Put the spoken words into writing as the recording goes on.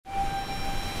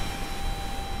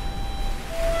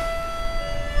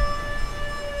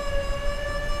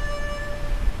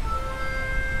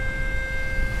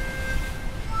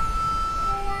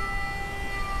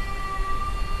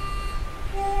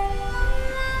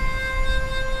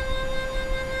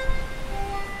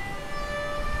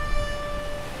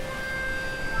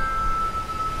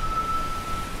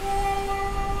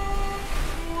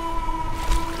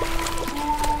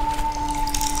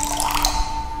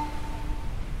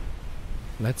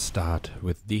Let's start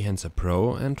with Dehancer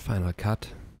Pro and Final Cut.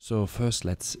 So first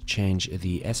let's change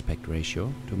the aspect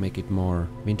ratio to make it more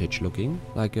vintage looking,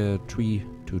 like a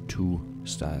 3:2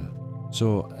 style.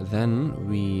 So then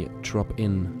we drop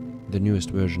in the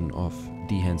newest version of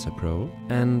Dehancer Pro,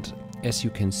 and as you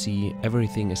can see,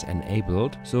 everything is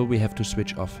enabled, so we have to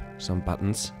switch off some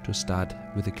buttons to start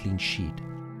with a clean sheet.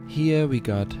 Here we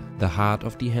got the heart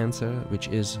of Dehancer, which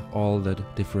is all the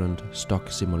different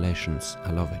stock simulations.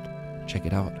 I love it. Check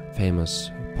it out. Famous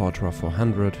Portra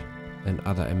 400 and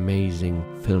other amazing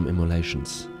film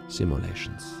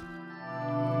simulations.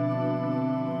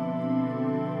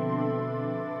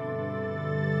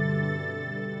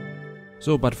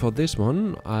 So, but for this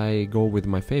one, I go with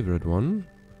my favorite one,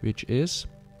 which is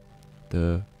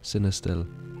the Cinestill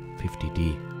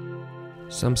 50D.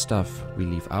 Some stuff we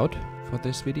leave out for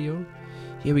this video.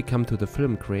 Here we come to the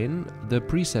film crane. The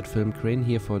preset film crane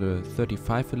here for the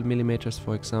 35mm,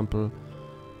 for example,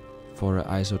 for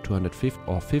ISO 250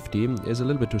 or 50 is a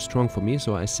little bit too strong for me,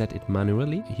 so I set it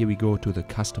manually. Here we go to the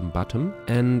custom button,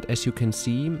 and as you can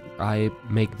see, I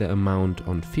make the amount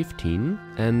on 15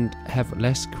 and have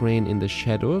less crane in the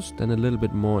shadows, then a little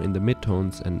bit more in the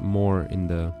midtones and more in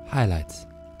the highlights.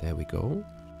 There we go.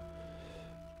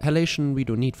 Halation we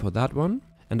don't need for that one,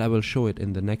 and I will show it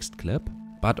in the next clip.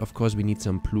 But of course we need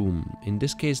some plume. In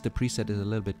this case the preset is a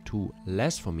little bit too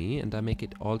less for me, and I make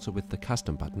it also with the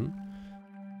custom button.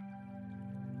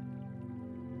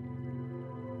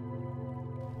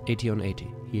 80 on 80.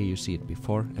 Here you see it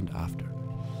before and after.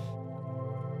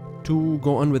 To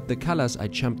go on with the colors, I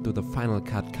jump to the Final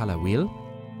Cut color wheel.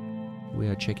 We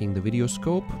are checking the video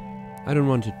scope. I don't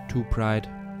want it too bright,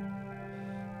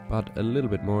 but a little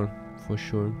bit more for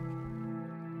sure.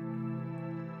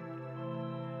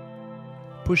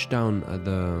 Push down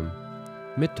the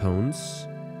midtones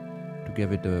to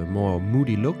give it a more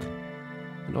moody look,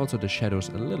 and also the shadows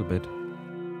a little bit.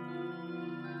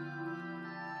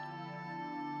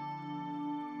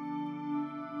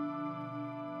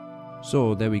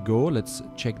 So there we go, let's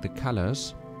check the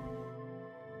colors.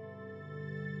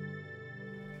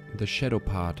 The shadow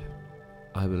part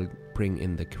I will bring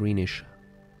in the greenish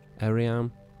area,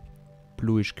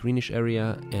 bluish greenish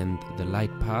area, and the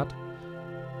light part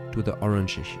to the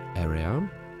orangish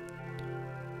area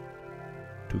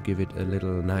to give it a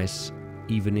little nice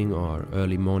evening or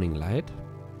early morning light,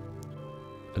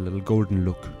 a little golden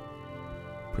look.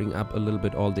 Bring up a little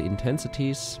bit all the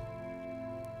intensities,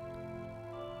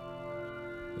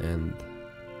 and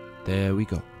there we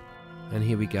go. And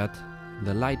here we got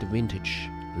the light vintage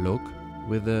look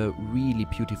with a really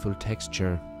beautiful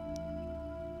texture,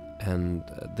 and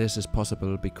this is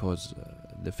possible because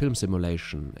the film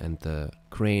simulation and the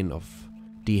crane of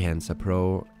Dehancer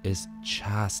Pro is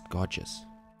just gorgeous.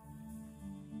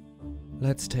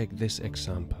 Let's take this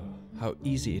example, how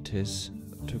easy it is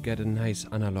to get a nice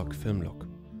analog film look.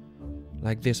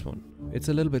 Like this one. It's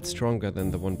a little bit stronger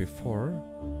than the one before,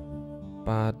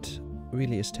 but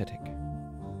really aesthetic.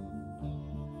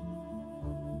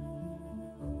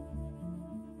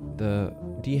 The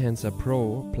Dehancer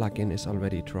Pro plugin is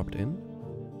already dropped in.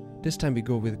 This time we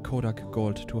go with Kodak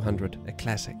Gold 200, a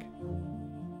classic.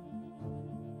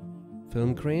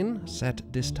 Film crane set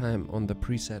this time on the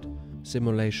preset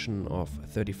simulation of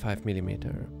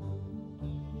 35mm.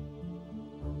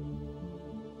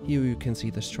 Here you can see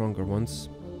the stronger ones,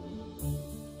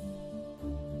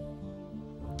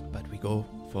 but we go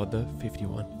for the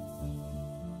 51.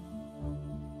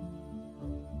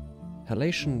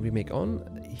 Halation we make on.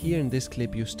 Here in this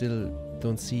clip you still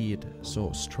don't see it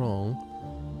so strong,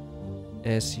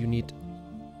 as you need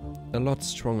a lot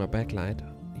stronger backlight.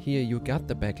 Here you got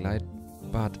the backlight,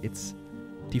 but it's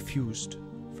diffused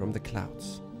from the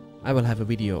clouds. I will have a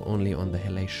video only on the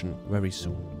halation very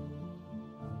soon.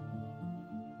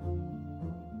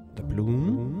 The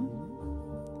bloom,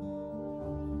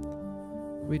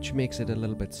 which makes it a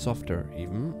little bit softer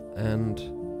even, and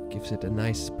gives it a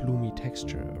nice bloomy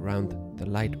texture around the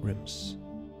light rims.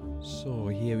 So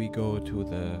here we go to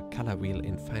the color wheel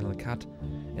in Final Cut,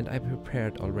 and I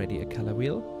prepared already a color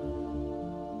wheel.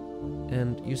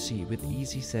 And you see, with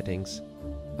easy settings,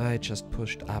 I just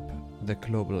pushed up the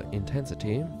global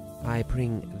intensity. I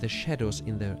bring the shadows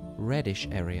in the reddish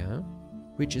area,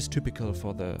 which is typical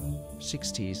for the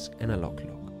 60s analog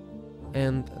look,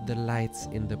 and the lights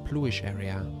in the bluish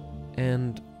area,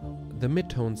 and the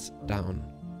midtones down.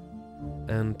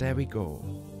 And there we go.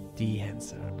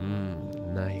 Dehancer.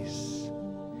 Nice.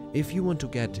 If you want to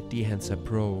get Dehancer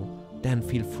Pro, then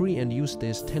feel free and use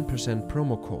this 10%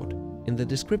 promo code. In the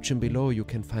description below you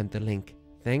can find the link.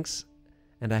 Thanks,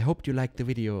 and I hope you liked the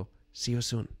video. See you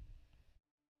soon.